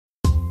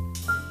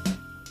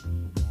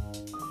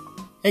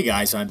Hey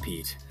guys, I'm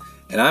Pete.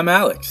 And I'm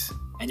Alex.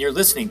 And you're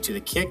listening to the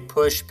Kick,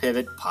 Push,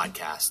 Pivot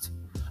podcast.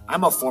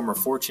 I'm a former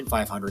Fortune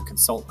 500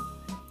 consultant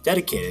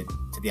dedicated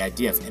to the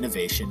idea of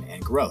innovation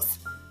and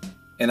growth.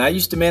 And I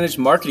used to manage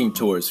marketing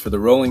tours for the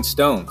Rolling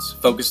Stones,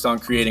 focused on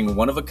creating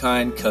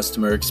one-of-a-kind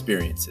customer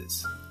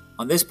experiences.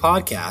 On this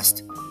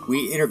podcast,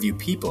 we interview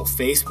people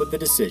faced with the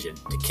decision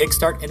to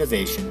kickstart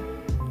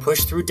innovation,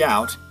 push through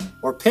doubt,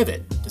 or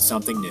pivot to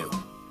something new.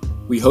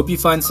 We hope you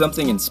find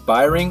something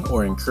inspiring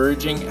or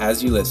encouraging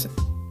as you listen.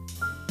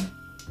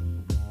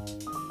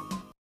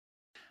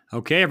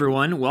 Okay,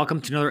 everyone,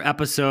 welcome to another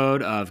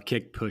episode of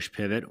Kick, Push,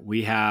 Pivot.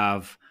 We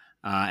have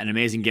an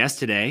amazing guest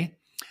today,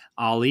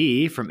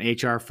 Ali from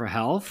HR for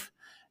Health.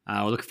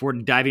 We're looking forward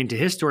to diving into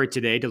his story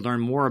today to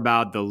learn more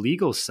about the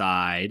legal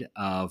side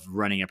of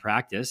running a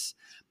practice.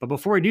 But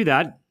before we do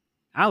that,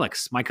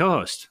 Alex, my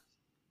co-host,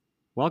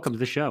 welcome to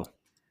the show.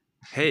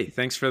 Hey,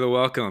 thanks for the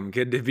welcome.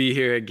 Good to be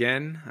here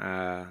again.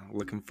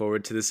 Looking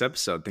forward to this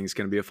episode. I think it's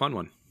going to be a fun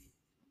one.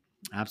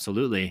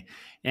 Absolutely.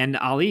 And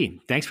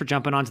Ali, thanks for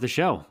jumping onto the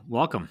show.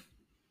 Welcome.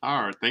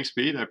 All right. Thanks,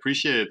 Pete. I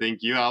appreciate it. Thank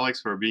you, Alex,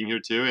 for being here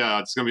too.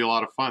 Yeah, it's going to be a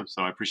lot of fun.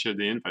 So I appreciate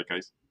the invite,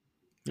 guys.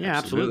 Yeah,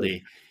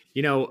 absolutely.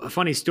 You know, a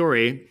funny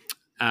story.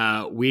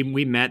 We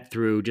met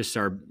through just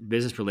our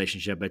business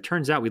relationship, but it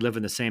turns out we live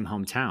in the same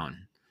hometown.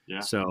 Yeah.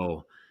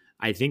 So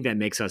I think that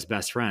makes us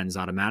best friends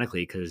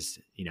automatically because,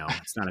 you know,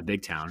 it's not a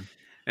big town.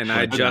 And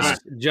I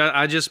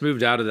just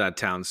moved out of that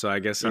town, so I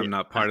guess I'm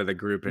not part of the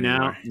group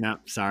anymore. No,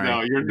 sorry.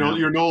 No,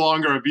 you're no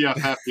longer a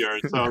BFF here,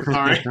 so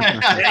sorry.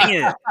 Dang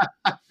it.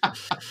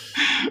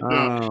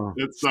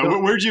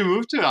 Where'd you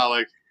move to,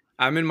 Alex?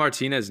 I'm in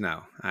Martinez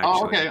now,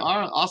 actually. Oh, okay. All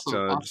right. Awesome.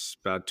 So just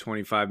about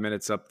 25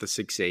 minutes up the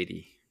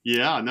 680.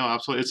 Yeah, no,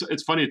 absolutely.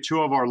 It's funny.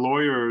 Two of our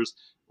lawyers,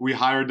 we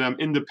hired them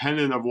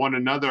independent of one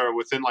another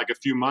within like a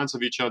few months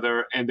of each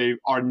other, and they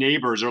are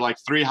neighbors. Are like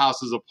 3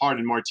 houses apart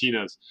in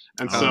Martinez,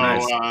 and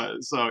nice.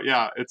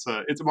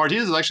 It's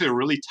Martinez is actually a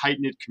really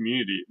tight knit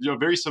community. You know,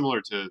 very similar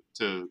to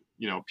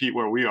Pete,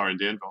 where we are in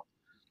Danville.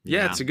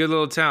 Yeah, it's a good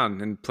little town,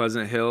 and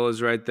Pleasant Hill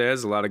is right there.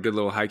 There's a lot of good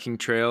little hiking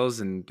trails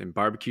and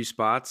barbecue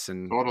spots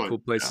and cool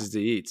places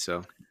to eat.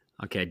 So.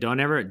 Okay, don't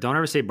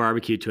ever say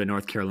barbecue to a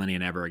North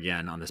Carolinian ever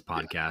again on this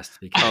podcast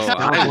because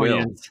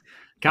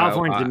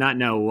Californians do not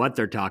know what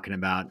they're talking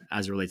about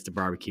as it relates to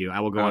barbecue. I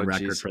will go on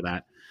record for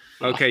that.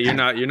 Okay, you're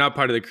not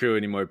part of the crew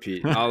anymore,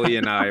 Pete. Ali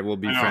and I will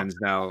be friends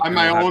now. I'm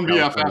my own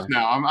BFF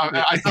now.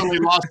 I suddenly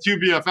lost 2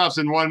 BFFs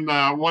in one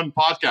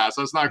podcast.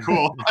 That's not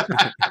cool.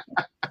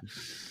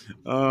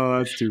 Oh,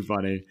 that's too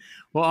funny.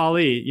 Well,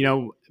 Ali, you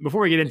know, before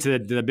we get into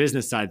the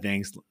business side of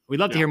things, we'd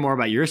love to hear more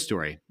about your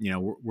story. You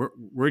know,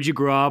 where'd you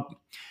grow up?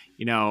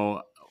 You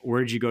know,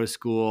 where did you go to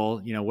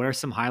school? You know, what are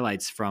some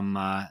highlights from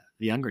the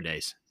younger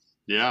days?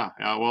 Yeah.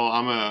 Well,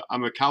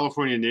 I'm a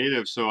California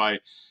native, so I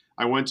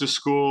went to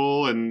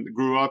school and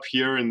grew up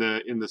here in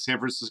the San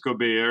Francisco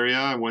Bay Area.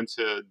 I went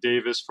to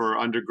Davis for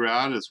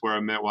undergrad. That's where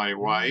I met my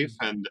wife,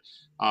 and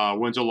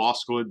went to law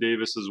school at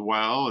Davis as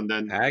well. And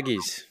then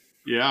Aggies.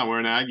 Yeah, we're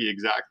an Aggie,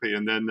 exactly.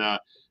 And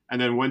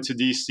then went to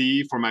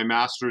DC for my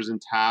master's in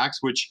tax,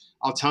 which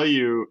I'll tell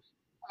you,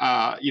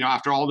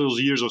 after all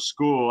those years of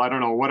school, I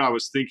don't know what I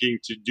was thinking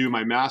to do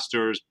my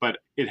master's, but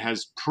it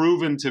has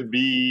proven to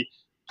be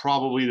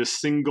probably the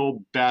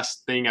single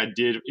best thing I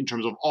did in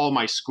terms of all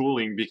my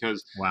schooling,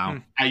 because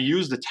I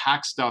use the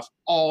tax stuff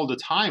all the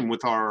time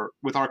with our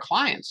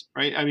clients,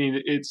 right? I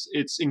mean,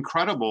 it's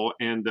incredible.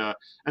 And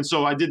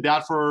so I did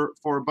that for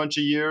a bunch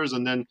of years,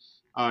 and then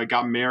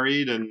got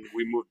married, and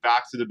we moved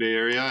back to the Bay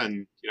Area.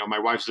 And my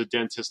wife's a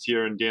dentist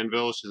here in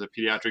Danville. She's a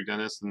pediatric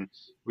dentist, and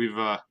we've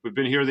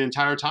been here the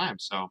entire time.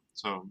 So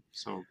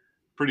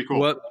pretty cool.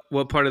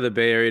 What part of the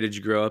Bay Area did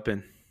you grow up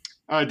in?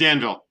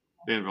 Danville.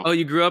 Oh,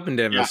 you grew up in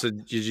Danville. Yeah. So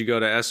did you go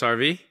to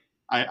SRV?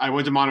 I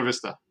went to Monte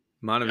Vista.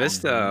 Monte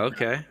Vista.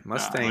 Okay,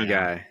 Mustang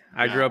guy.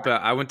 I grew up.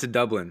 I went to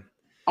Dublin.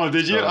 Oh,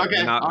 did you? So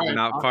okay,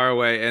 not far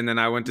away. And then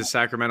I went to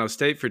Sacramento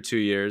State for 2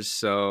 years.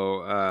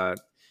 So.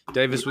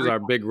 Davis was our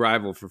big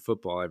rival for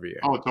football every year.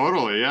 Oh,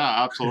 totally.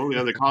 Yeah, absolutely.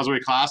 Yeah, the Causeway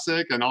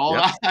Classic and all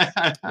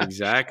that.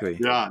 Exactly.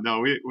 Yeah,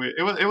 no,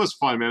 it was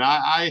fun, man.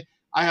 I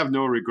have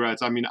no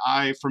regrets. I mean,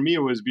 for me,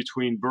 it was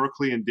between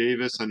Berkeley and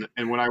Davis.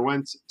 And when I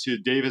went to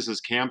Davis's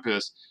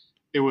campus,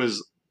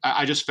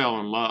 I just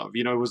fell in love.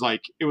 It was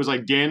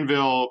like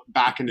Danville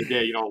back in the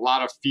day, a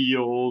lot of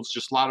fields,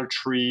 just a lot of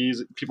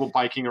trees, people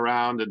biking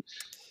around and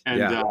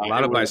a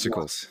lot of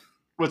bicycles.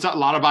 What's that? A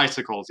lot of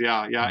bicycles.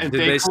 Yeah. And Did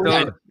they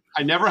still...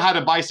 I never had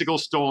a bicycle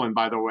stolen,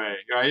 by the way,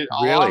 right?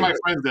 Really? A lot of my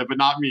friends did, but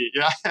not me.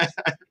 Yeah.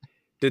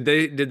 Did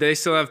they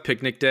still have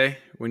picnic day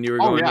when you were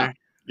going there?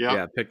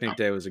 Yeah. Picnic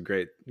day was a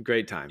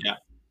great time.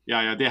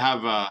 Yeah. They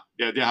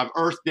have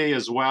Earth Day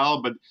as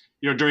well, but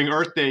during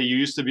Earth Day, you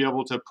used to be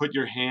able to put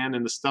your hand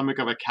in the stomach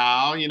of a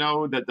cow.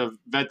 That the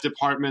vet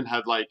department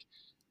had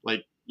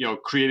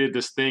created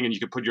this thing, and you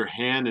could put your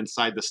hand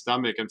inside the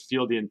stomach and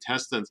feel the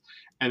intestines.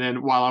 And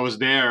then while I was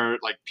there,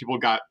 people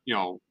got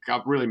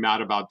really mad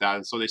about that,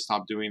 and so they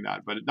stopped doing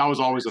that. But that was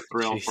always a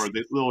thrill for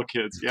the little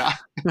kids. Yeah.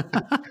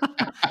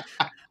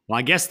 Well,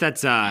 I guess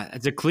that's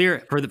it's a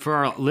clear for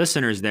our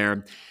listeners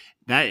there.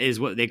 That is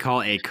what they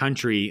call a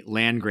country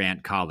land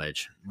grant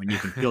college, when you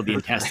can feel the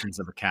intestines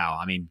of a cow.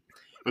 I mean,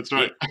 that's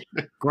right.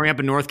 Growing up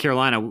in North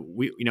Carolina,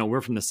 we're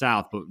from the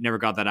South, but never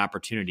got that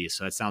opportunity.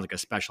 So that sounds like a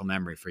special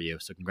memory for you.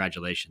 So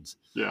congratulations.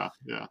 Yeah.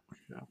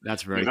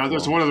 That's very cool.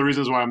 That's one of the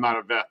reasons why I'm not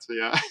a vet. So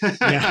yeah.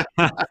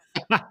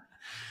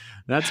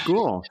 That's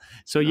cool.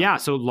 So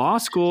so law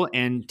school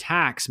and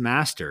tax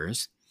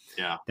masters.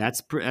 Yeah.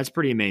 That's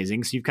pretty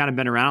amazing. So you've kind of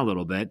been around a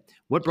little bit.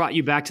 What brought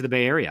you back to the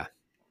Bay Area?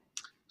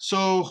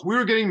 So we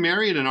were getting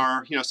married, and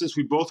since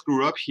we both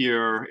grew up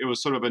here, it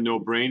was sort of a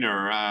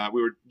no-brainer.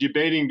 We were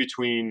debating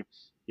between,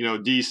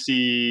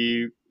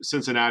 DC,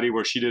 Cincinnati,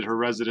 where she did her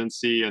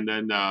residency, and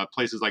then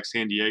places like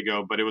San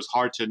Diego. But it was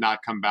hard to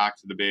not come back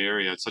to the Bay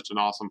Area. It's such an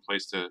awesome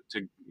place to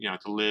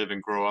live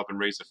and grow up and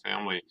raise a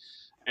family.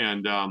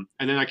 And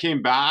then I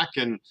came back,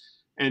 and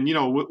we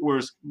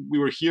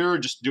were here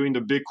just doing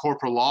the big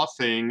corporate law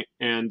thing,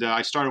 and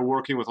I started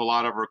working with a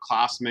lot of her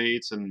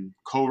classmates and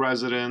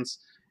co-residents,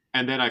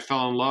 and then I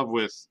fell in love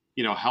with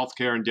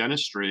healthcare and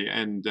dentistry,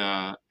 and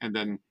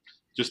then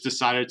just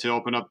decided to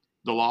open up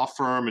the law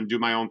firm and do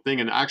my own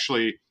thing. And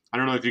actually, I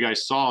don't know if you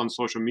guys saw on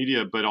social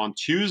media, but on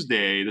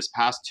this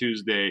past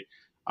Tuesday,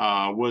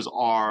 was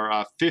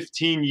our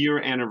 15-year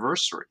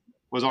anniversary.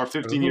 So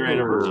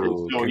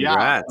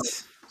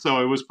congrats. So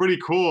it was pretty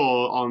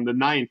cool on the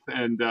 9th,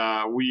 and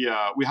we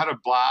had a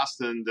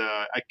blast, and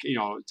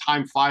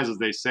time flies, as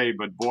they say,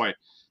 but boy,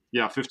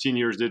 15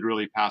 years did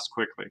really pass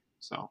quickly.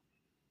 So,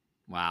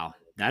 wow,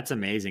 that's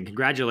amazing!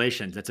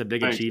 Congratulations, that's a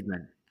big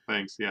achievement.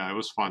 Thanks. Yeah, it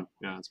was fun.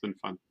 Yeah, it's been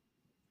fun.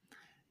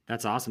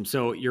 That's awesome.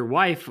 So your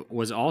wife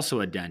was also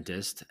a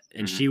dentist,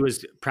 and she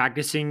was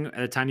practicing at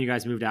the time you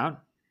guys moved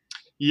out?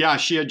 Yeah,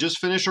 she had just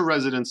finished her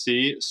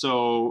residency.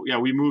 So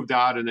we moved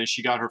out, and then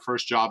she got her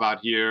first job out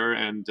here,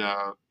 and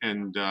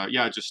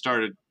just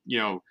started,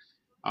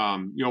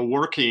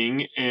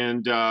 working.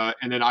 And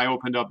then I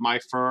opened up my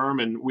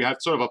firm, and we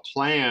had sort of a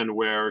plan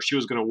where she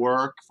was going to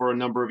work for a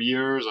number of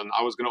years, and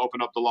I was going to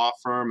open up the law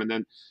firm. And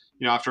then,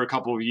 after a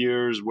couple of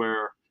years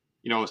where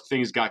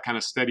things got kind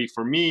of steady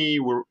for me,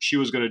 where she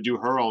was going to do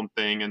her own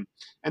thing. And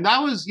that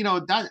was,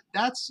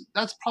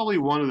 that's probably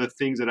one of the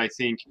things that I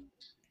think,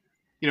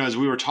 as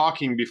we were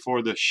talking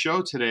before the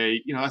show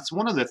today, that's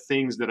one of the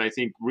things that I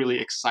think really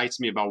excites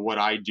me about what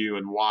I do,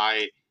 and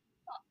why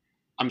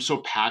I'm so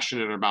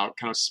passionate about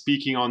kind of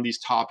speaking on these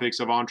topics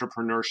of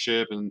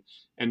entrepreneurship and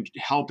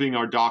helping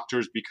our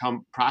doctors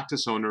become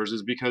practice owners,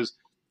 is because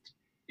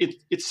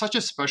it's such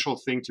a special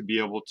thing to be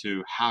able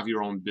to have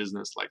your own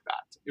business like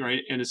that,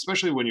 right? And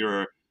especially when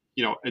you're,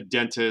 a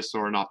dentist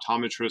or an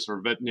optometrist or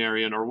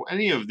veterinarian or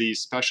any of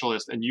these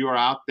specialists, and you are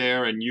out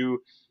there and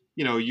you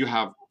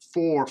have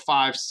 $400,000,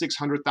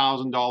 $500,000,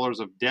 $600,000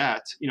 of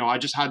debt. I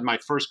just had my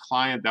first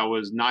client that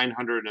was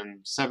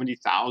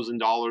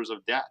 $970,000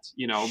 of debt,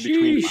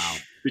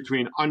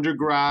 between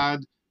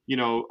undergrad,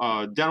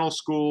 dental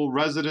school,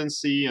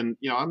 residency, and,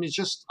 it's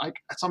just like,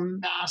 it's a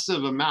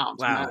massive amount,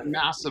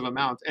 massive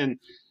amount.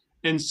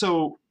 And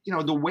so,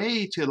 the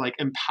way to like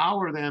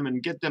empower them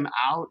and get them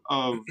out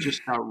of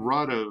just that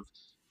rut of,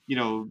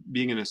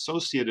 being an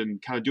associate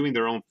and kind of doing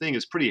their own thing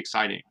is pretty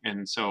exciting.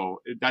 And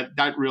so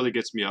that really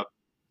gets me up,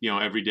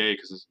 every day,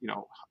 because,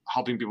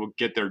 helping people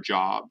get their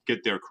job,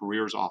 get their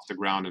careers off the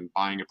ground and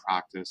buying a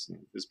practice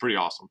is pretty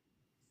awesome.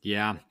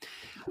 Yeah.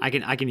 I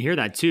can hear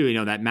that too.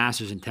 That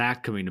master's in tax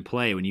coming into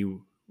play when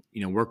you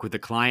work with a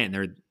client and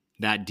they're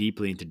that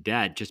deeply into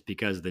debt, just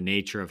because of the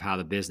nature of how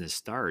the business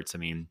starts. I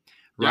mean,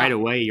 right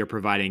away, you're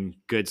providing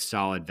good,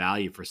 solid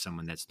value for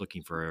someone that's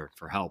looking for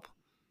help.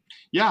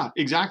 Yeah,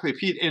 exactly,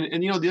 Pete.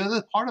 And the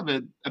other part of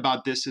it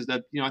about this is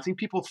that, I think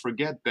people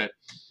forget that,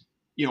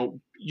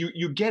 you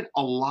get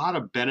a lot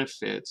of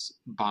benefits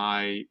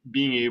by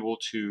being able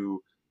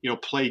to,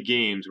 play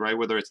games, right?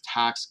 Whether it's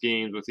tax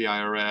games with the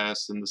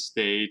IRS and the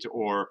state,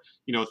 or,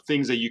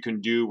 things that you can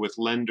do with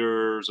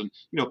lenders, and,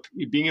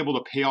 being able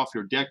to pay off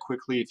your debt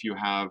quickly if you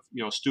have,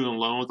 student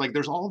loans. Like,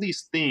 there's all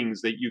these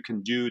things that you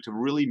can do to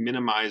really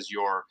minimize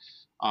your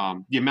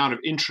the amount of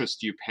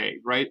interest you pay,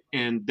 right?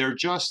 And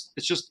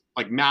it's just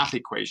like math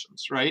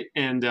equations, right?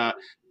 And so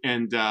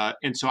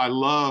I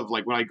love,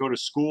 like, when I go to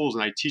schools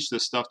and I teach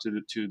this stuff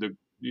to the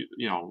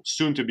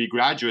soon to be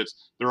graduates,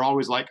 they're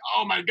always like,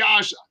 oh my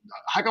gosh,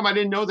 how come I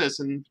didn't know this?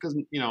 And because,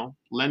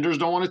 lenders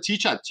don't want to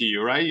teach that to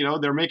you, right?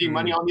 They're making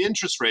money on the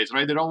interest rates,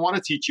 right? They don't want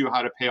to teach you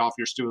how to pay off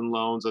your student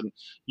loans and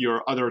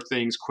your other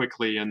things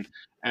quickly. And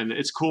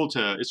it's cool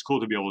to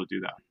be able to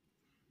do that.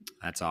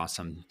 That's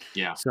awesome.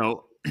 Yeah.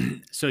 So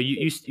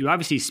you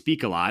obviously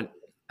speak a lot.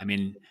 I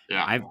mean,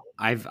 yeah.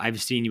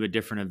 I've seen you at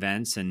different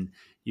events, and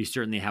you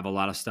certainly have a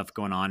lot of stuff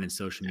going on in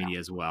social media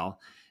as well.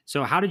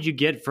 So how did you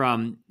get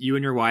from you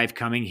and your wife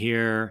coming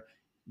here,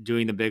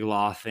 doing the big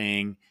law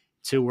thing,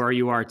 to where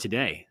you are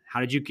today? How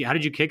did you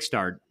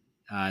kickstart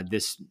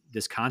this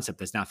concept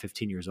that's now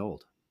 15 years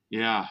old?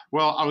 Yeah,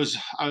 well,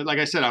 like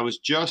I said, I was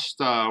just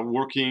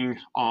working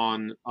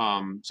on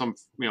some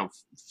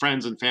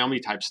friends and family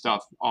type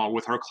stuff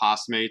with her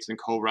classmates and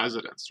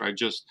co-residents, right?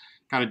 Just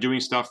kind of doing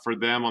stuff for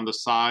them on the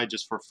side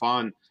just for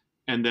fun.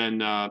 And then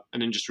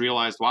just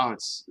realized, wow,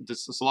 it's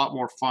a lot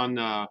more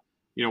fun,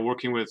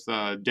 working with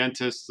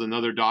dentists and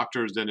other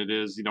doctors than it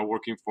is,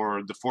 working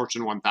for the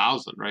Fortune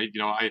 1000, right?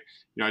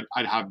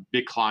 I'd have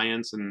big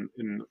clients and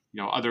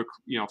other,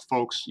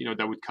 folks,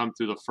 that would come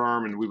through the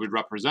firm and we would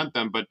represent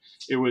them, but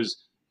it was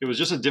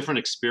just a different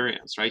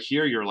experience, right?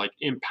 Here, you're like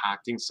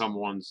impacting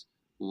someone's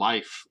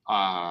life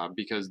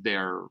because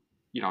they're,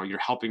 you're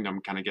helping them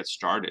kind of get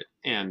started.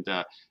 And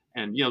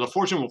the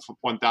Fortune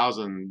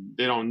 1000,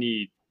 they don't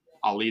need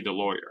Ali the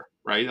lawyer,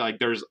 right? Like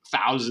there's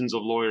thousands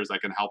of lawyers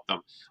that can help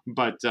them.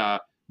 But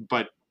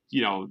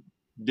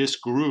this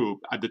group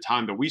at the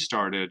time that we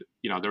started,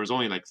 there was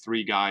only like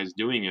 3 guys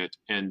doing it.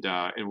 And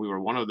we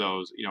were one of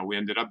those, we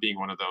ended up being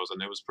one of those,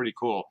 and it was pretty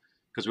cool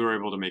because we were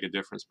able to make a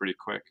difference pretty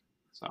quick.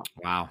 So,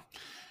 wow.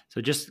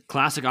 So just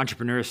classic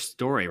entrepreneur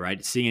story,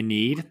 right? Seeing a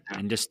need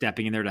and just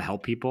stepping in there to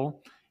help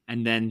people.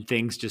 And then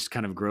things just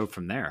kind of grow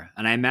from there.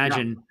 And I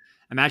imagine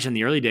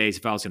the early days,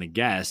 if I was going to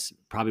guess,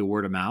 probably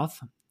word of mouth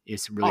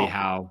is really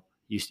how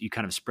you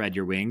kind of spread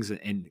your wings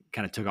and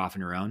kind of took off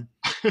on your own.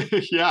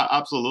 Yeah,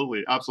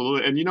 absolutely.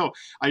 Absolutely. And,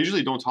 I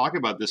usually don't talk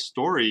about this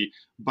story,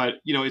 but,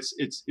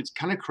 it's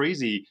kind of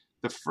crazy.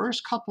 The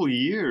first couple of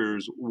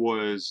years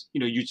was,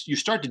 you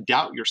start to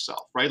doubt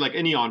yourself, right? Like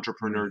any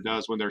entrepreneur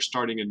does when they're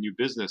starting a new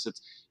business.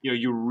 It's,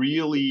 you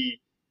really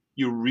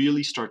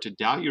start to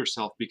doubt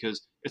yourself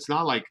because it's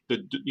not like the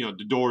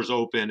doors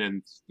open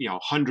and,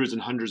 hundreds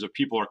and hundreds of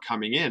people are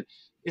coming in.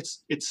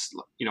 It's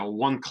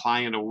one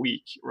client a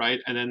week, right?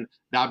 And then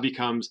that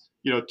becomes,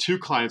 2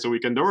 clients a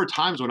week. And there were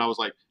times when I was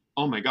like,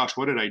 oh my gosh,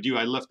 what did I do?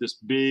 I left this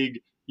big,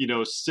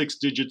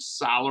 6-digit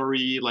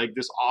salary, like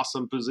this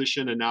awesome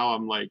position. And now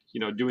I'm like,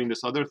 doing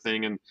this other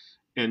thing.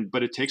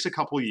 But it takes a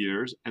couple of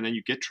years, and then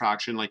you get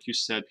traction, like you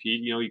said,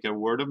 Pete. You get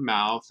word of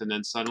mouth, and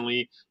then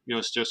suddenly,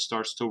 it just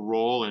starts to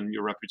roll, and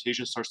your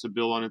reputation starts to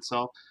build on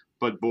itself.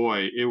 But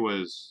boy, it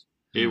was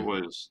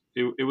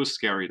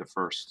scary the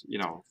first,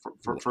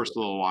 for first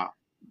little while.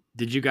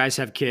 Did you guys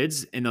have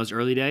kids in those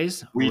early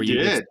days? We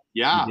did.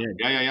 Yeah.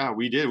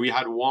 We did. We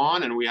had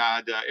one, and we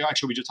had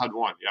actually we just had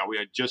one. Yeah, we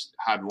had just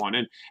had one,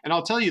 and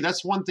I'll tell you,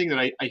 that's one thing that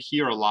I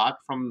hear a lot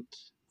from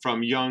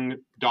young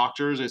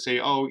doctors. They say,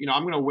 oh,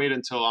 I'm going to wait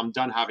until I'm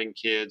done having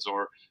kids,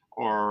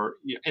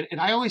 and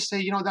I always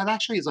say, that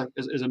actually is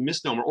a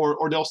misnomer.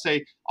 Or they'll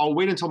say, I'll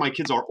wait until my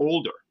kids are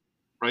older,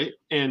 right?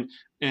 And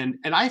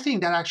I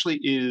think that actually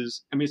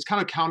is, it's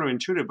kind of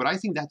counterintuitive, but I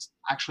think that's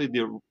actually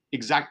the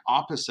exact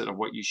opposite of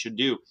what you should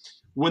do.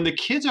 When the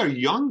kids are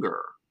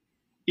younger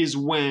is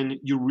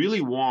when you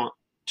really want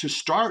to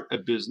start a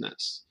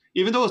business,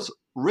 even though it's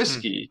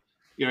risky,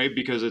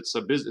 because it's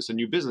a business, a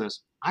new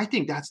business. I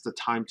think that's the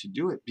time to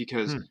do it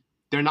because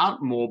they're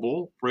not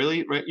mobile,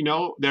 really, right?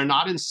 They're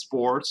not in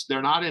sports,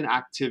 they're not in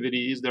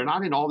activities, they're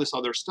not in all this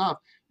other stuff.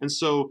 And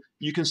so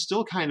you can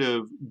still kind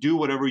of do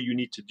whatever you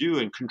need to do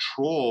and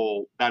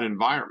control that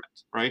environment,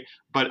 right?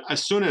 But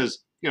as soon as,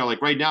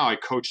 like right now, I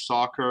coach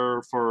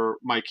soccer for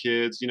my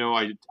kids,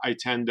 I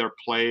attend their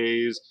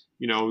plays,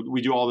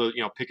 we do all the,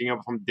 picking up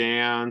from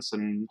dance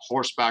and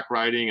horseback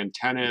riding and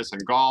tennis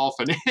and golf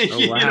and,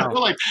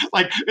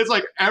 like it's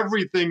like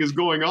everything is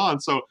going on.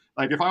 So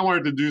like, if I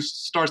wanted to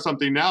start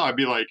something now, I'd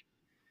be like,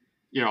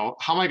 how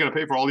am I going to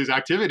pay for all these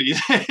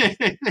activities?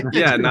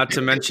 Yeah. Not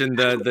to mention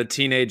the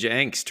teenage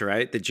angst,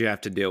 right? That you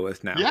have to deal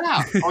with now.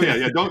 Yeah. Oh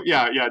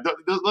yeah. Yeah.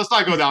 Let's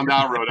not go down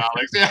that road,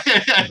 Alex.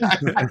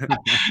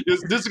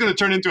 This is going to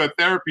turn into a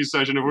therapy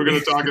session if we're going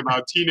to talk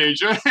about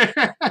teenager.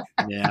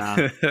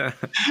 Yeah.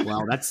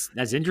 Well, that's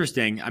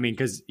interesting.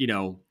 Because,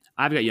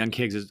 I've got young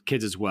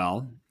kids as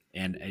well.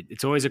 And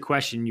it's always a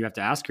question you have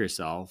to ask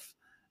yourself.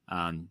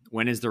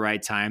 When is the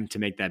right time to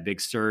make that big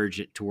surge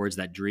towards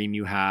that dream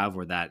you have,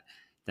 or that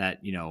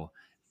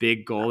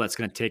big goal that's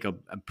going to take a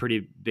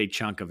pretty big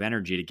chunk of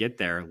energy to get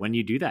there? When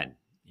you do that,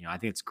 I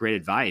think it's great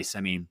advice.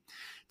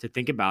 To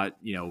think about,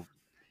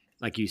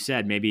 like you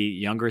said, maybe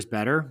younger is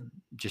better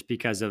just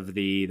because of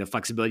the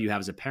flexibility you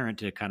have as a parent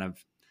to kind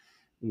of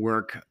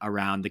work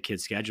around the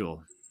kid's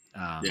schedule.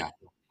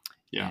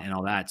 And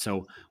all that.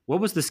 So what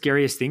was the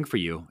scariest thing for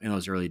you in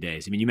those early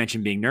days? You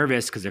mentioned being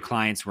nervous because the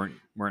clients weren't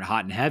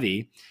hot and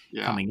heavy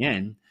coming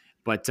in,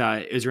 but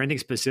is there anything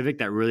specific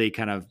that really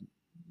kind of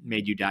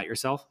made you doubt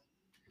yourself?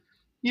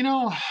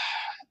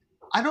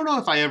 I don't know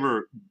if I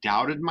ever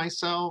doubted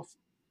myself,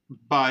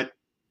 but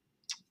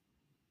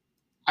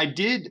I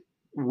did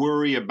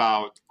worry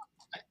about,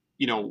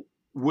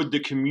 would the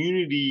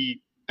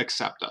community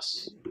accept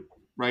us,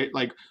 right?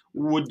 Like,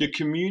 would the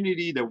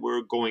community that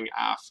we're going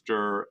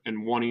after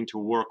and wanting to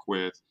work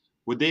with,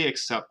 would they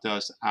accept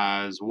us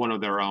as one of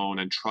their own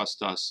and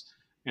trust us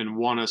and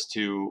want us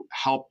to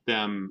help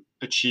them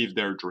achieve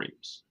their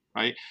dreams,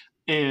 right?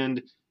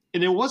 And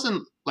it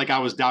wasn't like I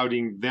was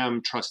doubting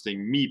them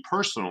trusting me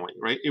personally,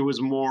 right? It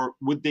was more,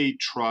 would they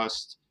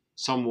trust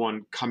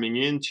someone coming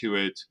into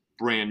it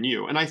brand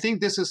new? And I think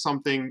this is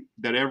something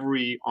that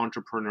every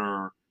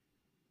entrepreneur,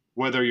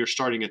 whether you're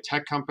starting a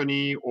tech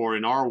company or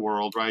in our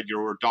world, right,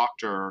 you're a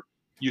doctor,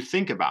 you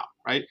think about,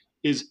 right?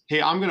 is,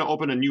 hey, I'm going to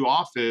open a new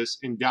office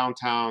in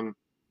downtown,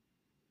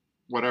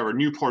 whatever,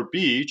 Newport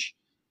Beach.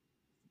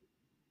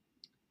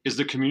 Is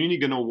the community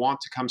going to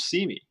want to come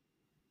see me?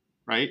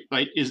 Right?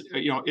 Like,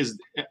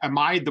 am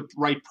I the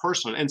right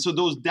person? And so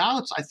those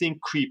doubts, I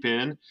think, creep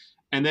in.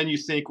 And then you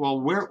think,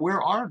 well,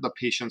 where are the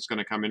patients going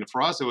to come in?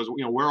 For us, it was,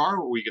 where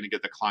are we going to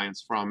get the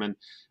clients from? And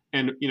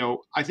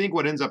I think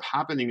what ends up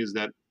happening is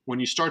that when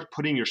you start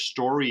putting your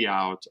story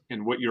out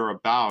and what you're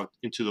about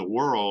into the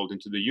world,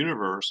 into the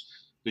universe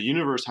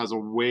has a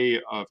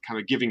way of kind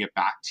of giving it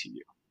back to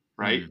you,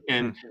 right?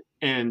 And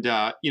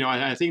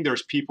I think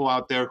there's people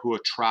out there who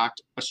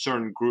attract a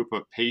certain group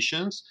of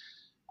patients.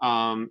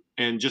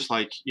 And just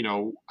like,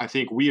 I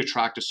think we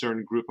attract a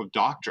certain group of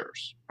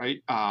doctors,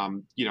 right?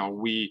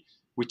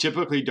 We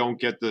typically don't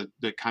get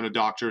the kind of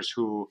doctors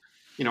who,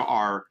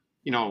 are,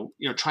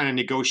 trying to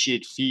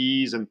negotiate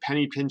fees and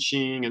penny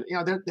pinching, and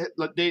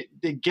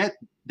they get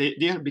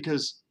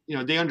because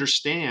they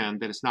understand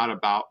that it's not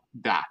about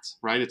that,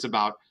 right? It's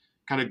about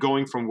kind of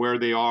going from where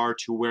they are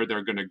to where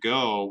they're going to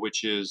go,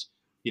 which is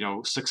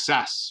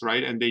success,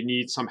 right? And they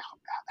need some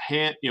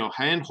hand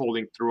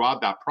holding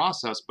throughout that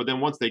process. But then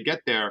once they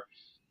get there,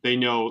 they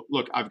know,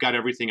 look, I've got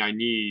everything I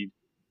need,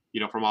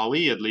 from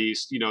Ali at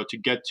least, to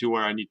get to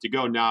where I need to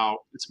go. Now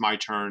it's my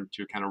turn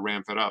to kind of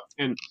ramp it up.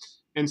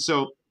 And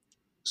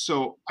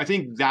so I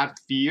think that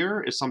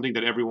fear is something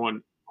that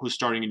everyone who's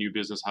starting a new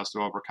business has to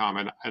overcome.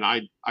 And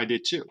I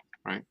did too,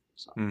 right?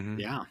 So.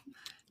 Yeah.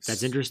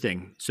 That's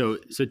interesting. So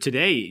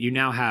today you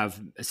now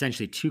have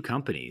essentially two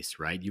companies,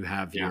 right? You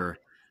have your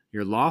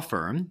law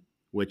firm,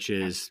 which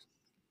is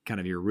kind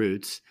of your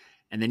roots,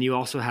 and then you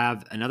also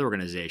have another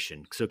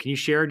organization. So can you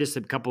share just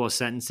a couple of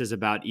sentences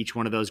about each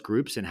one of those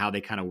groups and how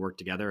they kind of work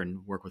together and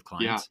work with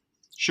clients? Yeah.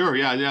 Sure.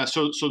 Yeah.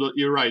 So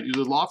you're right.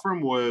 The law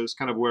firm was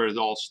kind of where it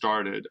all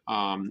started.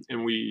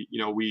 And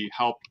we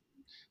help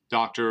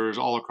doctors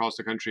all across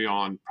the country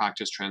on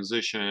practice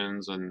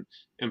transitions and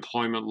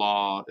employment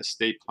law,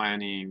 estate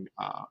planning,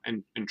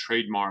 and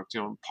trademarks,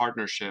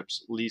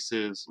 partnerships,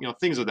 leases,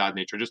 things of that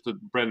nature, just the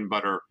bread and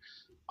butter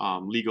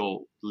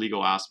legal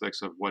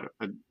aspects of what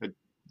a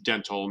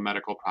dental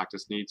medical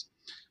practice needs.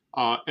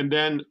 And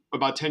then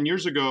about 10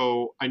 years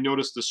ago, I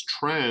noticed this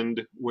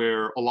trend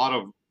where a lot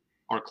of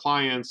our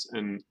clients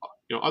and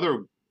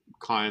other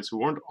clients who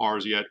weren't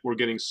ours yet were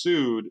getting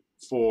sued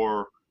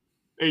for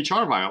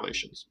HR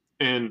violations.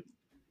 And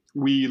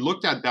we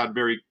looked at that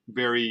very,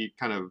 very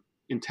kind of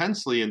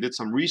intensely and did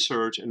some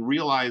research and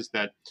realized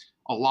that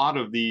a lot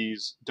of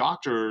these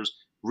doctors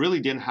really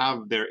didn't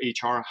have their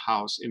HR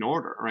house in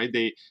order, right?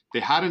 They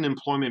had an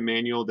employment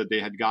manual that they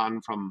had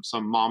gotten from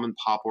some mom and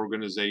pop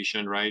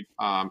organization, right?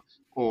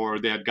 Or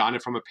they had gotten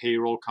it from a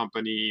payroll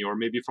company or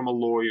maybe from a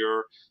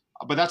lawyer,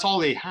 but that's all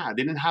they had.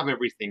 They didn't have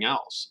everything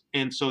else.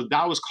 And so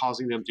that was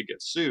causing them to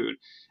get sued.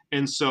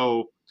 And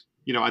so,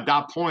 at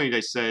that point I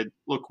said,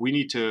 look, we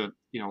need to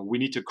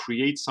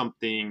create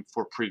something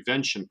for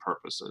prevention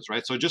purposes,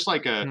 right? So just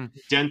like a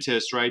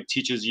dentist, right,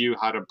 teaches you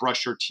how to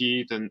brush your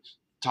teeth and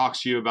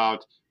talks to you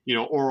about,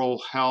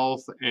 oral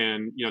health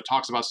and,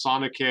 talks about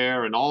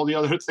Sonicare and all the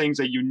other things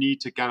that you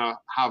need to kind of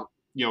have,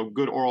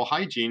 good oral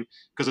hygiene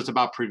because it's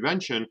about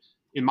prevention.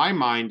 In my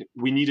mind,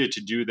 we needed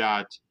to do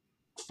that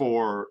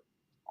for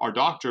our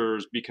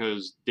doctors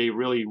because they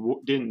really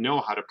didn't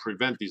know how to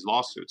prevent these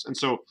lawsuits. And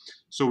so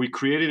we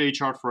created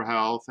HR for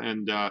Health,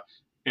 and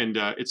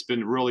it's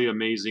been really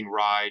amazing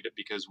ride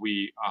because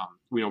we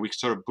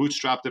sort of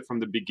bootstrapped it from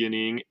the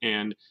beginning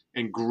and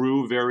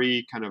grew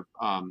very kind of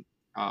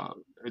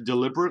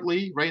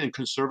deliberately, right, and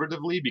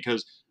conservatively,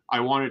 because I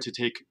wanted to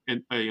take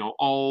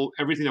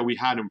everything that we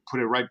had and put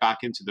it right back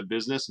into the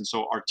business. And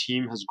so our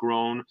team has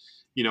grown,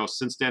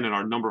 since then, and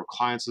our number of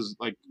clients has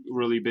like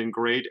really been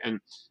great.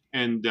 And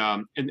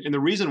the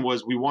reason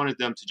was we wanted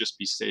them to just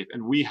be safe,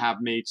 and we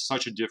have made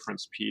such a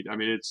difference, Pete. I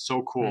mean, it's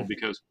so cool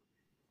because,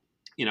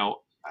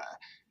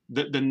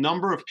 the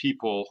number of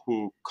people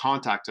who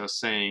contact us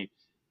saying,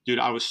 dude,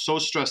 I was so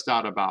stressed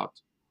out about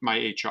my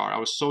HR. I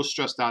was so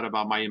stressed out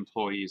about my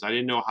employees. I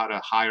didn't know how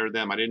to hire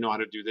them. I didn't know how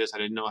to do this. I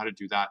didn't know how to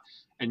do that.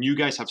 And you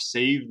guys have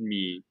saved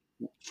me,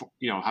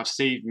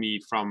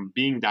 from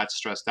being that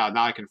stressed out.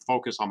 Now I can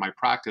focus on my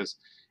practice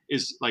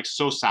is like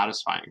so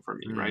satisfying for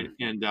me. Right.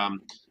 And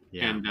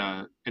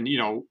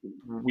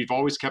we've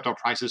always kept our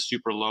prices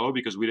super low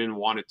because we didn't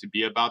want it to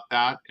be about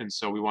that. And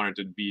so we wanted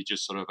to be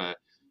just sort of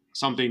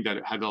something that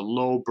had a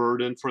low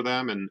burden for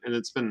them. And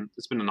it's been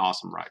an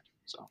awesome ride.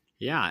 So.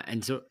 Yeah.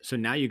 And so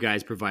now you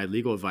guys provide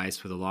legal advice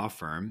for the law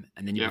firm,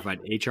 and then you provide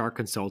HR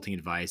consulting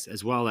advice,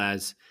 as well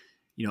as,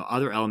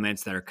 other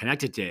elements that are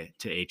connected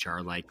to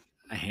HR, like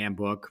a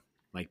handbook,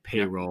 like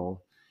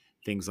payroll,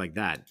 things like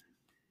that.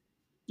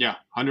 Yeah,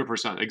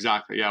 100%.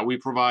 Exactly. Yeah. We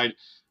provide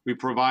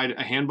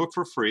a handbook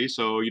for free.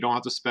 So you don't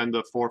have to spend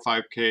the $4 or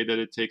 $5K that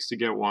it takes to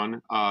get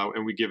one.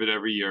 And we give it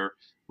every year.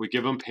 We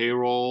give them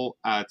payroll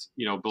at,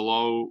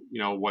 below,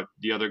 what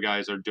the other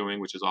guys are doing,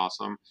 which is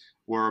awesome.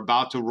 We're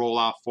about to roll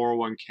out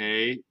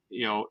 401k,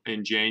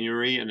 in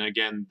January. And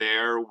again,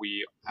 there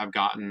we have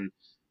gotten,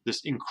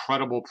 this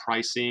incredible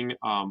pricing.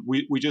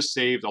 We just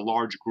saved a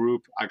large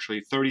group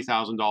actually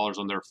 $30,000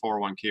 on their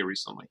 401k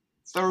recently.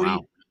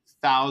 $30,000.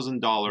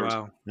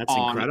 Wow, that's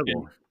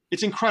incredible.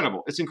 It's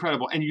incredible. It's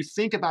incredible. And you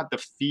think about the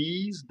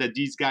fees that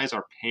these guys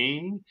are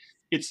paying,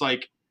 it's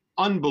like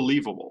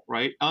unbelievable,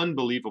 right?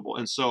 Unbelievable.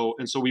 And so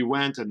we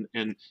went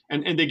and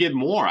they get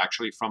more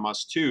actually from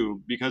us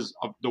too, because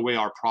of the way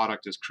our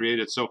product is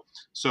created. So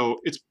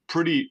it's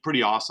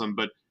pretty awesome.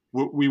 But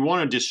we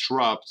want to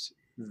disrupt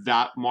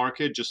that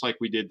market just like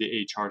we did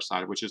the HR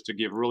side, which is to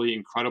give really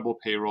incredible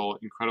payroll,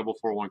 incredible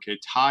 401k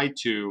tied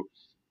to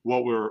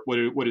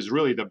what is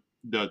really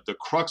the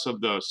crux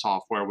of the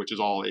software, which is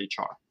all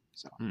HR.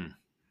 So,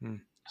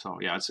 so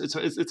yeah,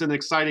 it's an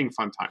exciting,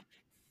 fun time.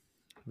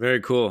 Very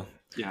cool.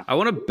 Yeah. I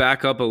want to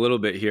back up a little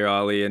bit here,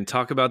 Ali, and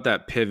talk about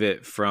that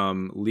pivot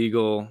from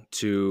legal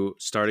to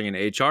starting an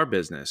HR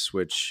business,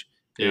 which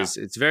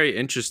it's very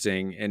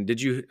interesting. And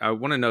I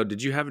want to know,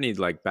 did you have any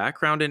like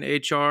background in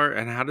HR,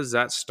 and how does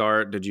that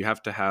start? Did you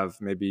have to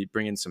maybe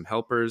bring in some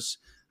helpers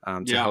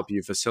to help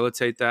you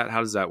facilitate that?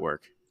 How does that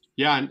work?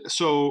 Yeah. And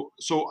so,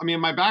 I mean,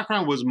 my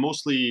background was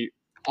mostly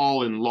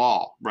all in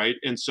law, right?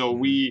 And so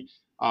we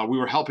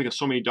were helping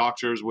so many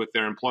doctors with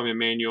their employment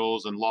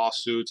manuals and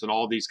lawsuits and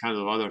all these kinds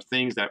of other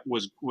things that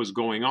was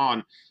going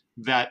on.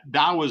 That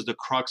was the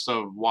crux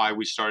of why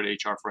we started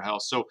HR for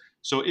Health. So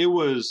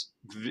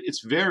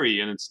it's very,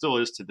 and it still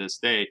is to this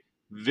day,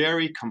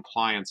 very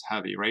compliance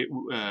heavy, right?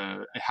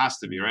 It has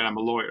to be, right? I'm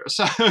a lawyer,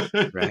 so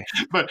right.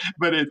 but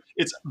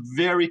it's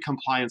very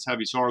compliance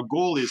heavy. So our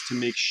goal is to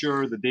make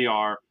sure that they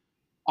are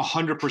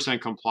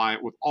 100%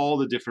 compliant with all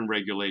the different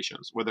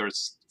regulations, whether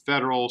it's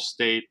federal,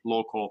 state,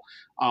 local,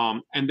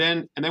 and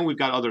then we've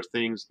got other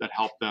things that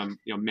help them,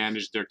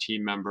 manage their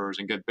team members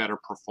and get better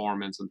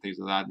performance and things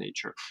of that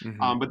nature.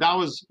 But that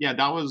was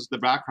the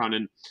background,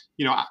 and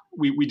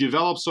we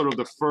developed sort of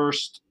the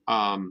first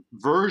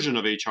version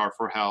of HR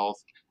for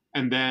Health,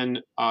 and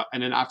then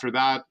after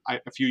that,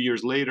 a few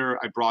years later,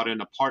 I brought in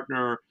a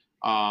partner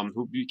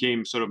who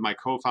became sort of my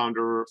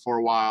co-founder for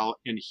a while,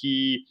 and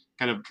he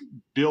kind of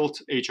built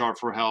HR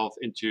for Health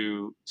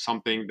into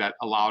something that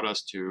allowed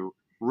us to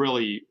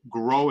really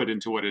grow it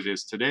into what it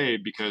is today.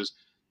 Because,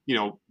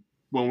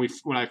 when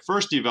I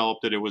first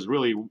developed it, it was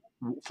really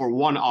for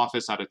one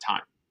office at a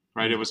time,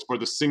 right? It was for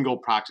the single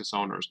practice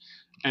owners.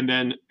 And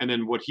then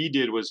what he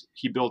did was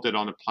he built it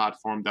on a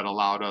platform that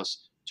allowed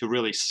us to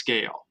really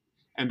scale.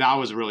 And that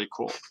was really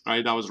cool,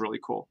 right? That was really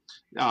cool.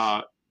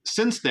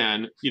 Since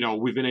then,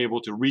 we've been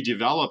able to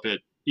redevelop it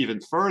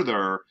even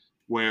further,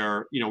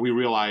 where, we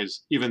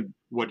realized even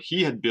what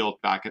he had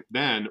built back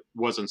then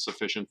wasn't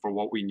sufficient for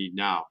what we need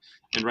now.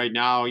 And right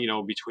now,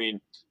 between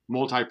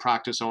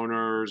multi-practice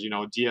owners,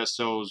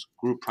 DSOs,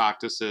 group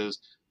practices,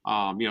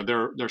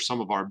 they're some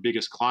of our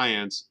biggest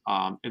clients.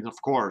 And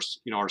of course,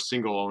 our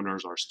single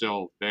owners are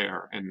still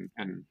there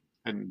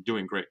and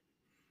doing great.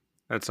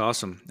 That's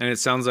awesome. And it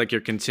sounds like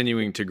you're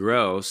continuing to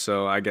grow.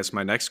 So I guess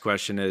my next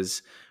question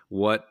is,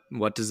 what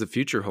does the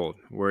future hold?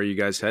 Where are you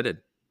guys headed?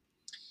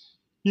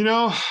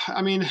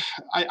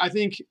 I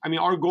think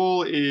our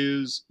goal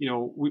is,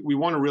 we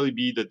want to really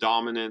be the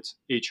dominant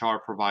HR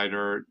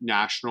provider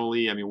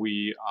nationally. I mean,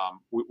 we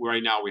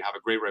right now we have a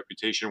great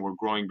reputation. We're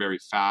growing very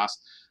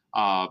fast,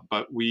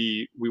 but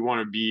we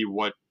want to be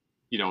what,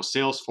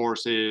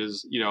 Salesforce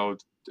is,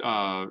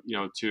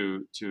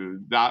 to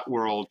that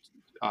world.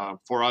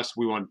 For us,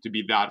 we want to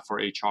be that for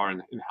HR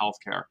and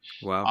healthcare.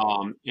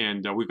 Wow.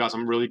 And we've got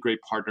some really great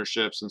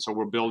partnerships, and so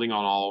we're building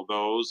on all of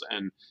those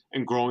and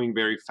growing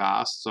very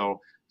fast. So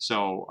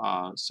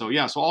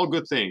all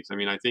good things. I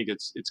mean, I think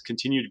it's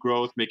continued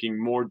growth, making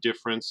more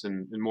difference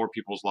in more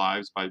people's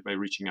lives by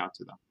reaching out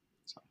to them.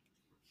 So.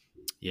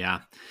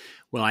 Yeah.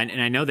 Well,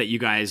 and I know that you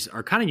guys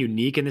are kind of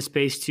unique in the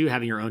space too,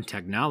 having your own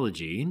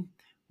technology,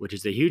 which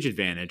is a huge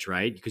advantage,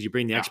 right? Because you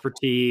bring the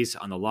expertise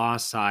on the law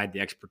side,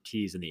 the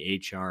expertise in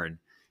the HR and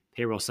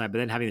payroll side, but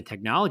then having the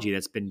technology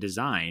that's been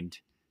designed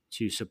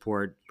to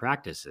support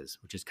practices,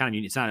 which is kind of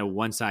unique. It's not a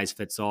one size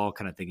fits all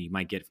kind of thing you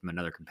might get from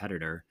another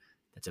competitor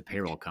that's a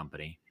payroll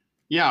company.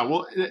 Yeah,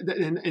 well,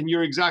 and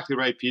you're exactly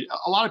right, Pete.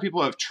 A lot of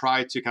people have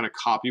tried to kind of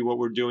copy what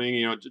we're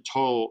doing,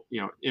 total,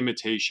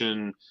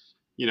 imitation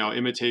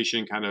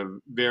kind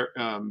of very,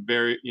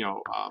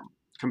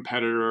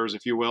 competitors,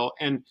 if you will.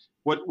 And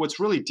what's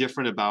really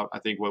different about, I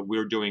think, what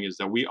we're doing is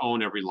that we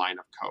own every line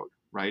of code,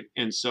 right?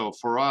 And so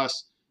for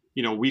us,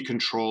 we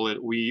control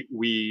it,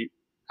 we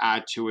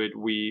add to it,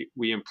 we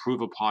improve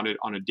upon it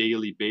on a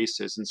daily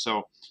basis. And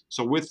so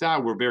with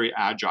that, we're very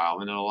agile,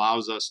 and it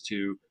allows us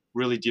to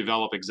really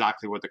develop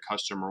exactly what the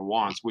customer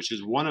wants, which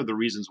is one of the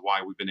reasons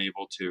why we've been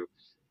able to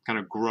kind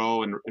of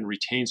grow and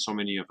retain so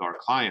many of our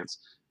clients.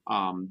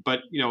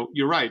 But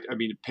you're right. I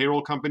mean,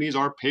 payroll companies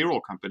are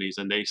payroll companies,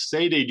 and they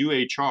say they do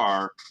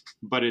HR,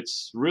 but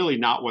it's really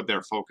not what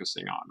they're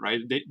focusing on, right?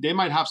 They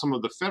might have some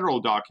of the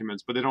federal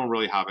documents, but they don't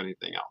really have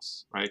anything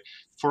else, right?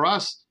 For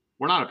us,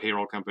 we're not a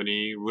payroll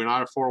company. We're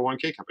not a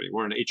 401k company.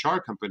 We're an HR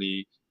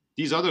company.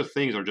 These other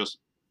things are just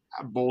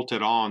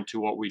bolted on to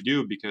what we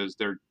do because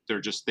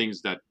they're just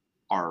things that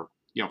are,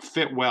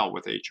 fit well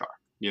with HR.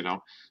 you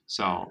know?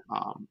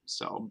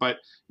 But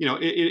you know,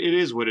 it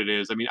is what it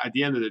is. I mean, at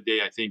the end of the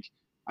day, I think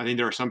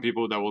there are some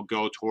people that will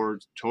go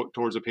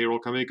towards a payroll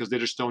company because they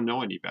just don't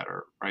know any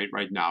better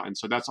right now. And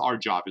so that's our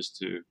job, is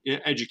to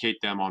educate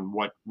them on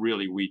what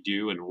really we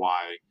do and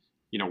why,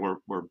 you know,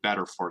 we're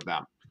better for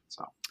them.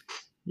 So,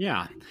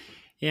 yeah.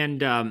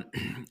 And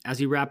as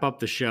we wrap up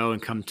the show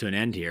and come to an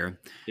end here,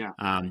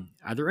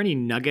 are there any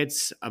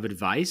nuggets of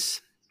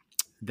advice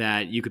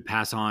that you could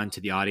pass on to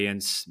the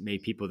audience, maybe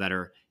people that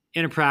are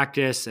in a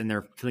practice and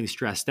they're feeling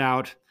stressed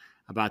out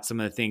about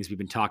some of the things we've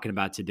been talking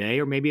about today,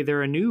 or maybe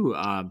they're a new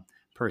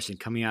person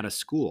coming out of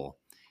school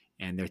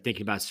and they're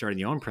thinking about starting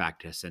their own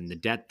practice and the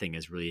debt thing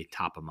is really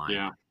top of mind?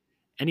 Yeah.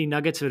 Any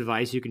nuggets of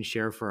advice you can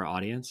share for our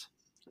audience?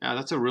 Yeah,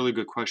 that's a really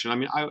good question. I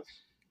mean,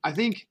 I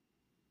think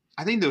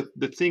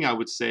the thing I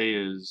would say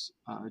is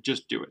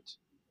just do it,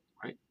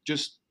 right?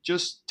 Just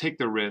take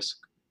the risk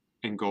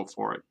and go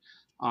for it.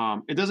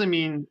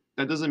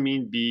 That doesn't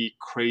mean be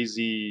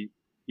crazy,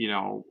 you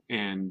know,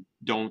 and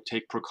don't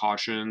take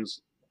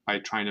precautions by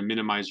trying to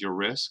minimize your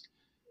risk,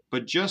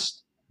 but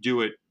just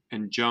do it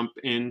and jump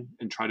in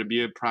and try to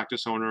be a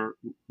practice owner.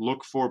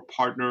 Look for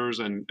partners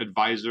and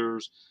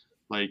advisors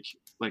like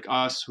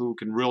us who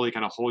can really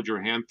kind of hold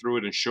your hand through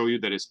it and show you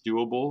that it's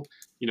doable.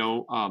 You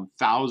know,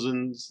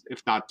 thousands,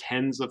 if not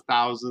tens of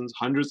thousands,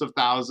 hundreds of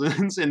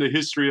thousands in the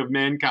history of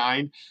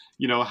mankind,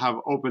 you know, have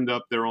opened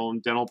up their own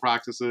dental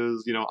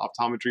practices, you know,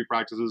 optometry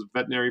practices,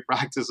 veterinary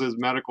practices,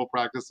 medical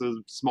practices,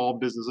 small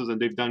businesses,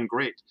 and they've done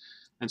great.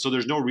 And so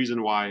there's no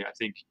reason why I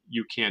think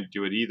you can't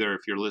do it either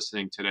if you're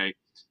listening today.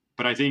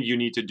 But I think you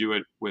need to do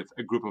it with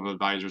a group of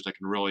advisors that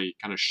can really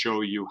kind of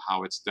show you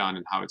how it's done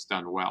and how it's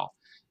done well.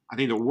 I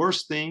think the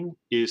worst thing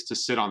is to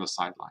sit on the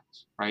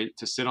sidelines, right?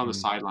 To sit on the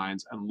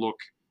sidelines and look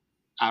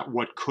at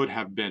what could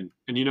have been.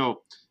 And, you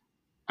know,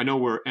 I know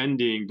we're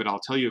ending, but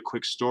I'll tell you a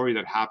quick story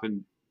that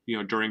happened, you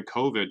know, during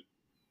COVID.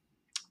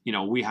 You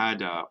know, we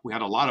had a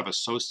lot of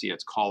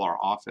associates call our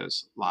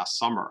office last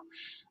summer,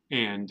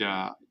 and,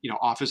 you know,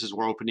 offices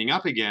were opening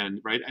up again,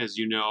 right? As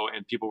you know,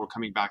 and people were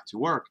coming back to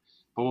work.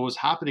 But what was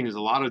happening is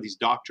a lot of these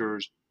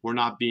doctors were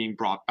not being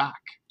brought back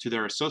to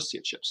their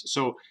associateships.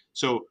 So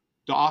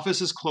the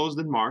offices closed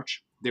in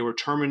March. They were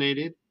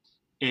terminated,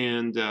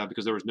 and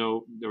because there were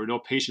no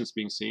patients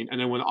being seen.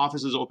 And then when the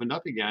offices opened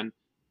up again,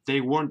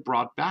 they weren't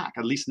brought back,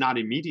 at least not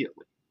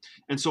immediately.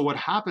 And so what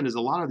happened is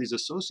a lot of these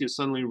associates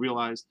suddenly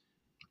realized,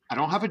 I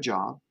don't have a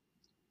job.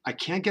 I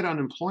can't get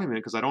unemployment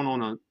because I don't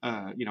own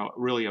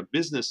really a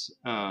business.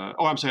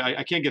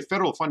 I can't get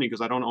federal funding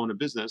because I don't own a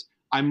business.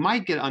 I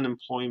might get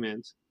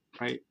unemployment,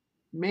 right?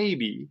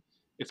 Maybe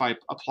if I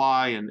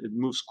apply and it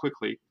moves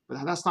quickly,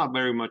 but that's not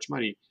very much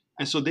money.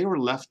 And so they were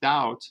left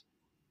out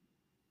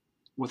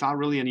without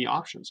really any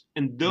options.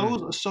 And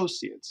those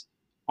associates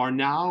are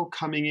now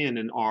coming in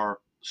and are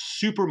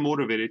super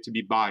motivated to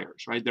be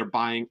buyers, right? They're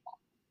buying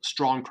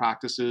strong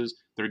practices,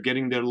 they're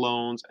getting their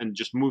loans and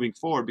just moving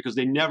forward because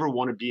they never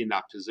want to be in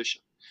that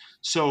position.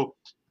 So,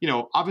 you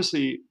know,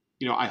 obviously,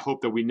 you know, I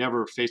hope that we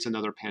never face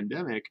another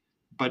pandemic,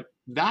 but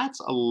that's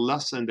a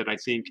lesson that I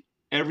think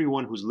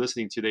everyone who's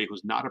listening today,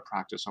 who's not a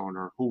practice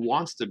owner, who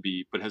wants to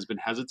be, but has been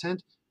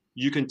hesitant,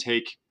 you can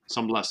take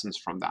some lessons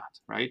from that,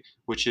 right?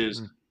 Which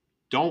is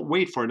don't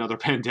wait for another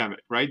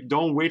pandemic, right?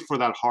 Don't wait for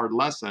that hard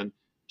lesson.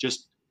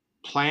 Just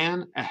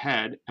plan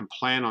ahead and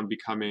plan on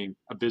becoming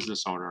a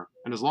business owner.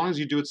 And as long as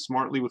you do it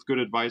smartly with good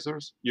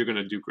advisors, you're going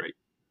to do great.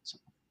 So.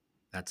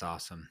 That's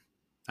awesome.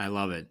 I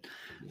love it.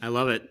 I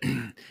love it.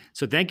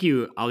 So thank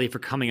you, Ali, for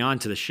coming on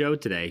to the show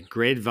today.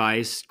 Great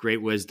advice,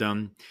 great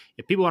wisdom.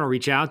 If people want to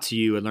reach out to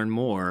you and learn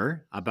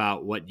more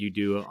about what you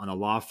do on a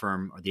law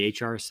firm or the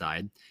HR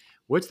side,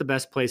 what's the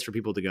best place for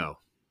people to go?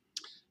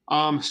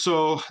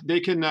 So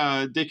they can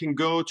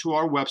go to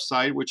our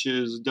website, which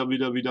is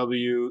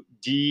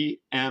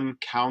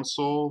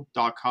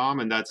www.dmcounsel.com,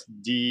 and that's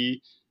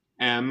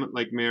DM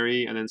like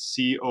Mary, and then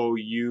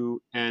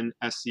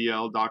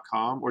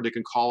COUNSEL.com, or they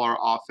can call our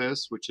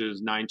office, which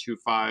is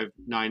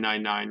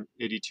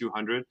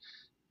 925-999-8200,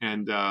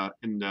 and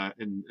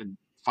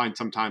find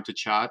some time to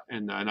chat,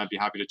 and I'd be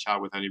happy to chat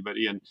with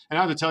anybody. And I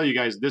have to tell you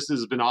guys, this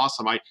has been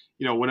awesome.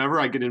 Whenever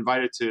I get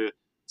invited to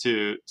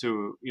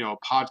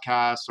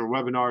podcasts or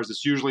webinars,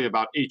 it's usually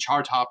about HR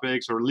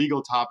topics or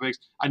legal topics.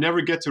 I never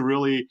get to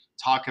really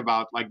talk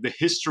about like the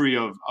history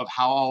of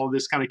how all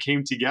this kind of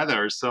came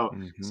together. So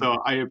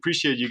I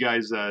appreciate you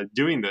guys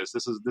doing this.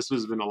 This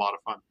has been a lot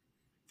of fun.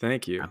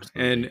 Thank you.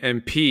 Absolutely.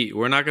 And Pete,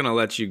 we're not going to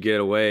let you get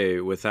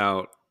away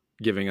without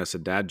giving us a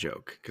dad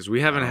joke because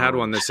we haven't had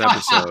one this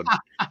episode.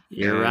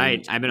 You're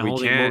right. I've been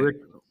holding.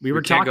 We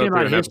were talking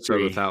about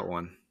history without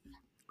one.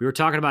 We were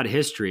talking about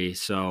history.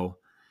 So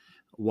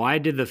why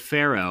did the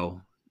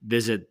Pharaoh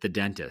visit the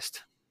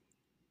dentist?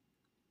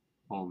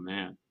 Oh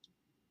man.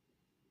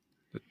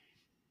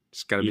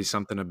 It's got to be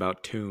something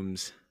about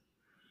tombs.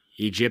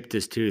 Egypt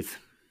his tooth.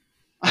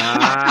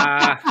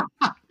 Dang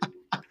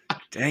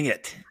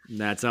it.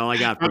 That's all I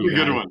got for That's you a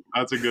good guys. one.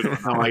 That's a good one.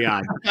 Oh my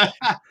God.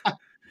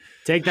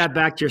 Take that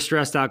back to your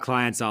stressed out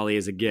clients, Ali,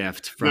 as a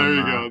gift. From, there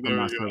you go.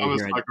 There you go. I'm a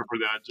here sucker for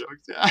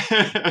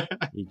that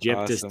joke.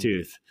 Egyptus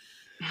tooth.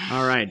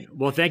 All right.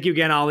 Well, thank you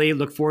again, Ali.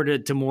 Look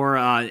forward to more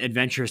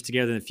adventures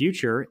together in the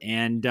future.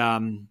 And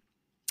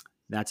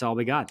that's all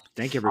we got.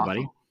 Thank you,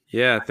 everybody. Awesome.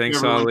 Yeah,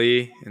 thanks,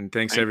 Ali. And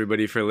thanks,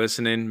 everybody, for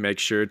listening. Make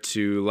sure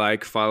to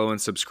like, follow, and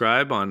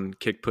subscribe on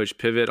Kick Push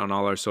Pivot on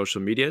all our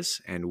social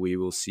medias. And we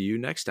will see you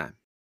next time.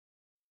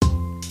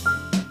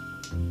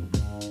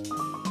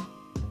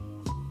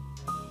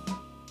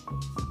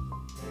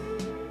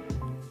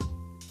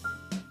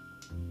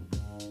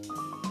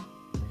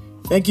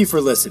 Thank you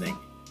for listening.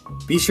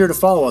 Be sure to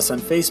follow us on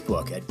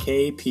Facebook at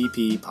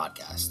KPP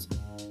Podcast.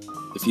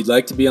 If you'd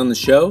like to be on the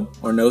show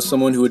or know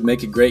someone who would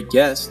make a great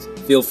guest,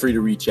 feel free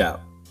to reach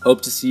out.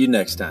 Hope to see you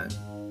next time.